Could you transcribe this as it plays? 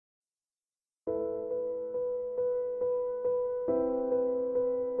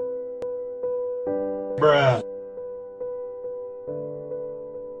Bruh.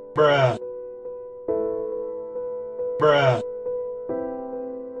 Bruh. Bruh.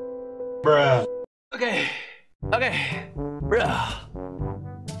 Bruh. Oke, bro.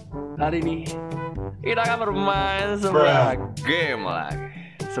 Hari ini kita akan bermain sebuah game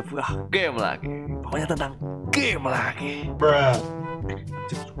lagi. Pokoknya tentang game lagi. Bruh.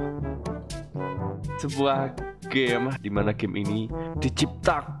 Sebuah game di mana game ini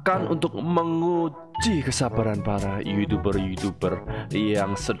diciptakan untuk menguji kesabaran para youtuber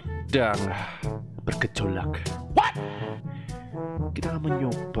yang sedang bergejolak. Kita akan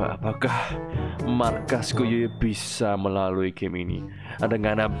mencoba apakah Markas Kuyoyo bisa melalui game ini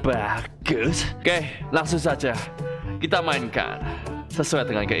dengan bagus. Oke, langsung saja kita mainkan sesuai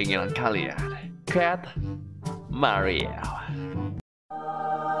dengan keinginan kalian. Cat Mario.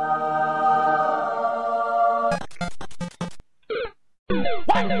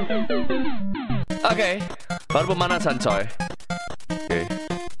 Oke, baru pemanasan coy. Oke,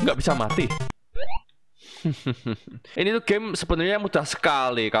 nggak bisa mati. Ini tuh game sebenarnya mudah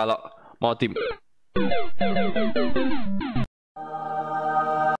sekali kalau mau tim.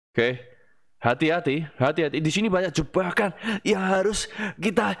 Oke, hati-hati. Di sini banyak jebakan yang harus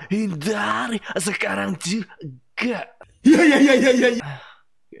kita hindari sekarang juga. Ya.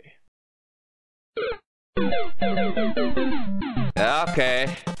 Oke.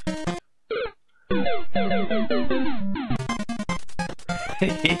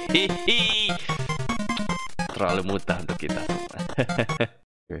 Terlalu mudah untuk kita semua.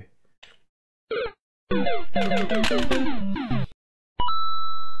 Oke.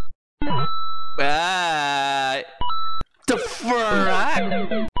 Bye. Ceferak.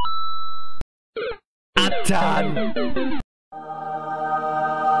 Adan.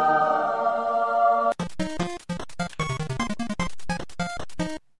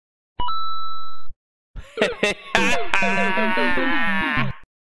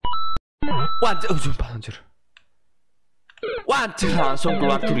 Anjir. Wajib langsung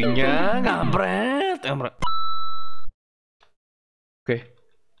keluar durinya, ngampret.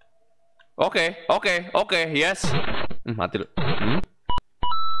 Oke, yes. Mati lu.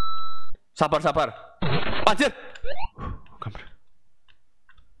 Sabar. Anjir. Kampret.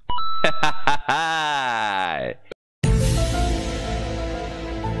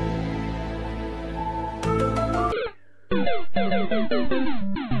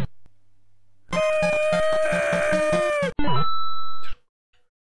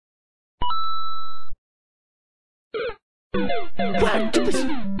 Waduh,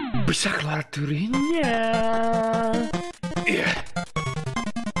 bisa keluar durinya.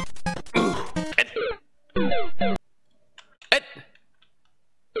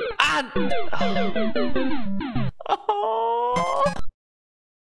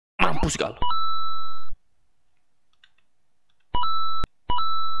 Mampus kau.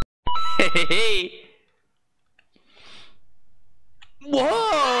 Hehehe.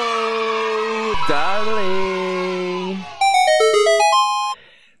 Wow, darling.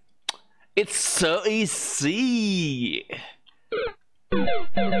 It's so easy.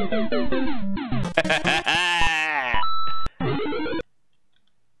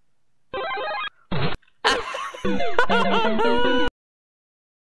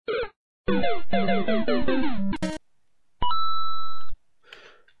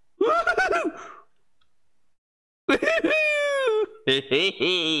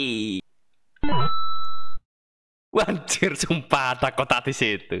 Wanjir, sumpah takut di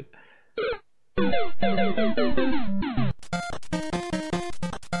situ.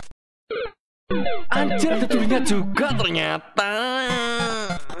 Anjir, ada durinya juga ternyata.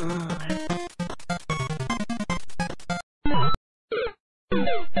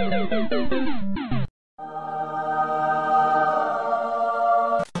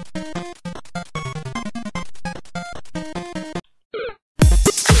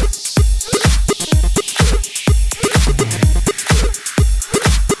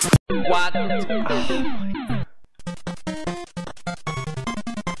 What? Oh my God.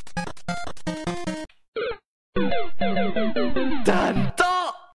 Danto.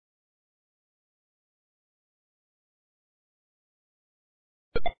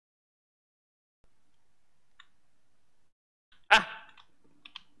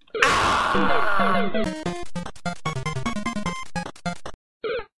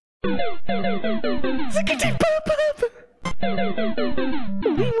 Sekecil apa?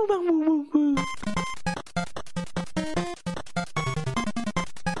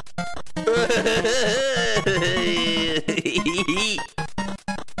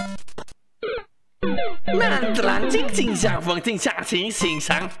 Nanti 蓝精精相逢，镜下情形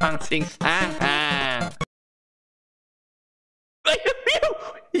相仿，情相。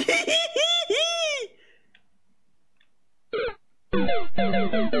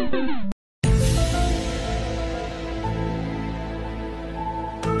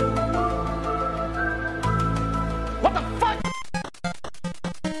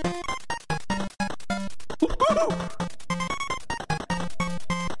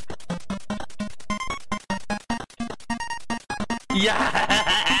Ya.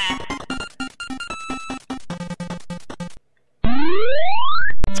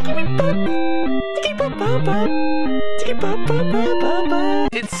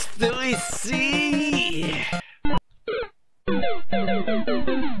 It's too easy.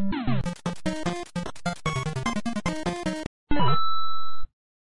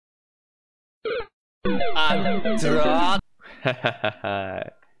 Android.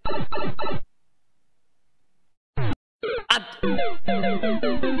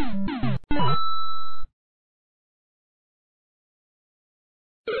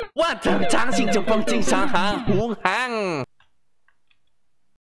我等长信就风景上航红航。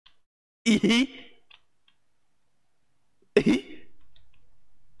咦？咦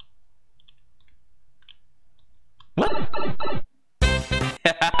？What？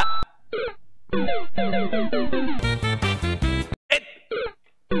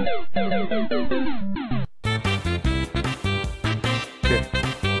 Oke.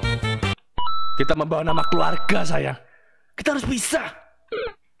 Kita membawa nama keluarga, sayang. Kita harus bisa.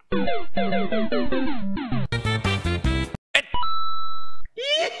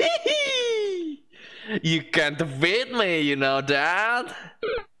 You can't defeat me, you know that.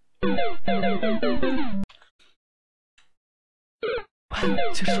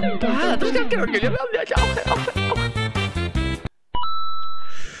 Anjir, sumpah. Terus kan kira-kira aja.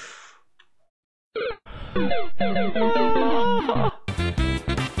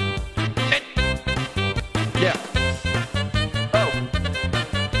 Ya. Oh.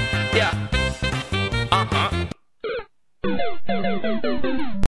 Ya. Aha.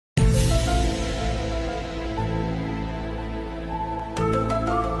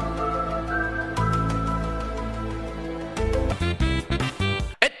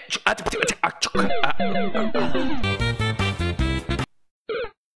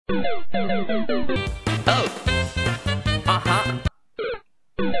 Oh. Aha.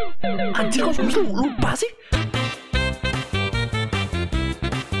 Anjir, kok bisa lupa sih?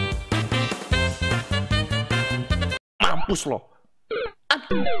 Mampus lo.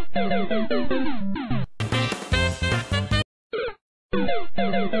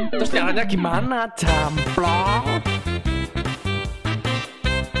 Terus caranya gimana, jamplong?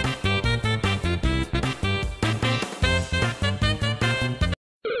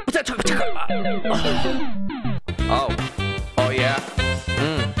 Oh, oh ya.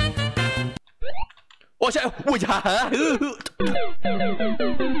 Oh saya,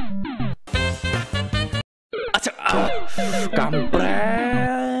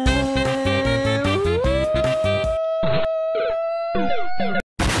 kampret.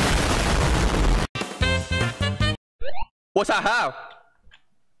 Usaha.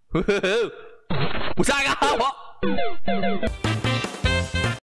 Usaha apa?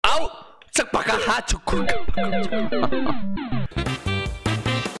 Au, sepakah cukup.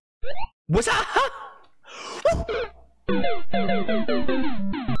 Usaha.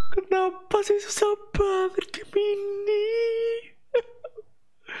 Kenapa sih susah banget game ini?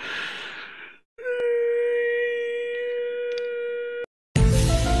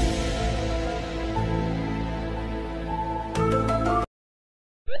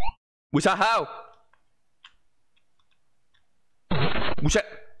 Usaha. Buset.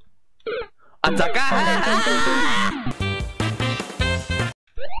 Anjaka.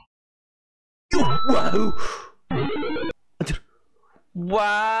 Wow. Anjir. Wah.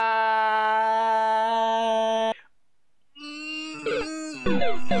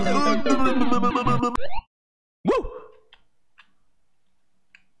 Wow.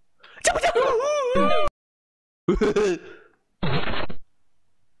 Cepet.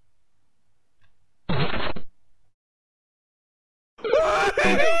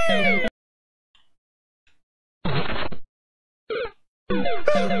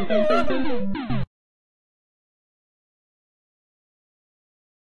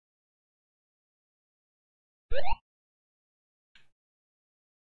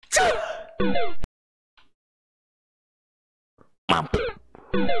 Mampu.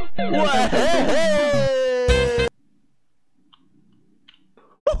 Wah.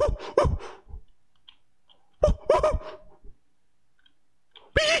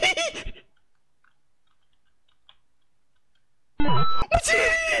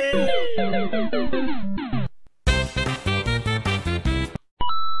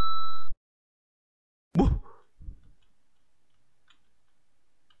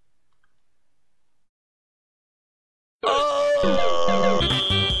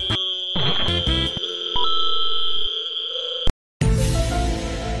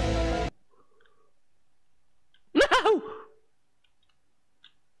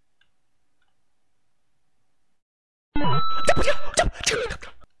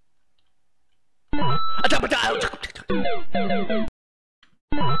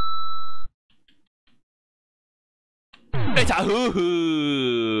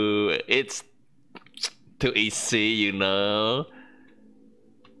 It's too easy, you know.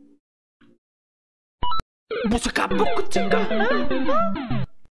 Busa kapok kecil kah?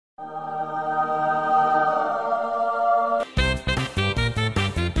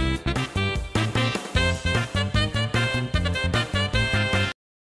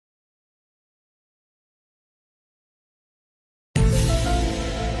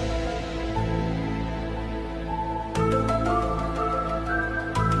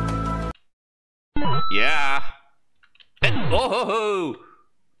 Ya. Oh. Oh.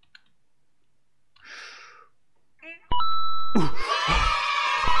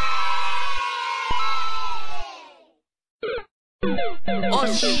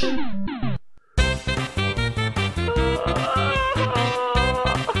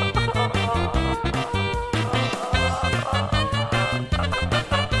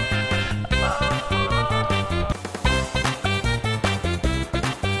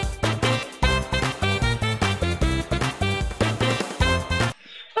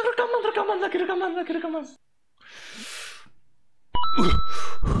 Rekaman.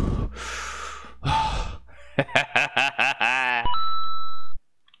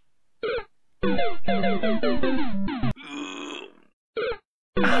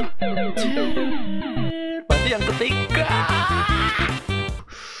 Berarti yang ketiga.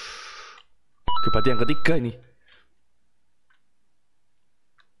 Berarti yang ketiga ini.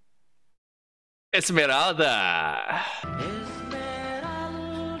 Esmeralda.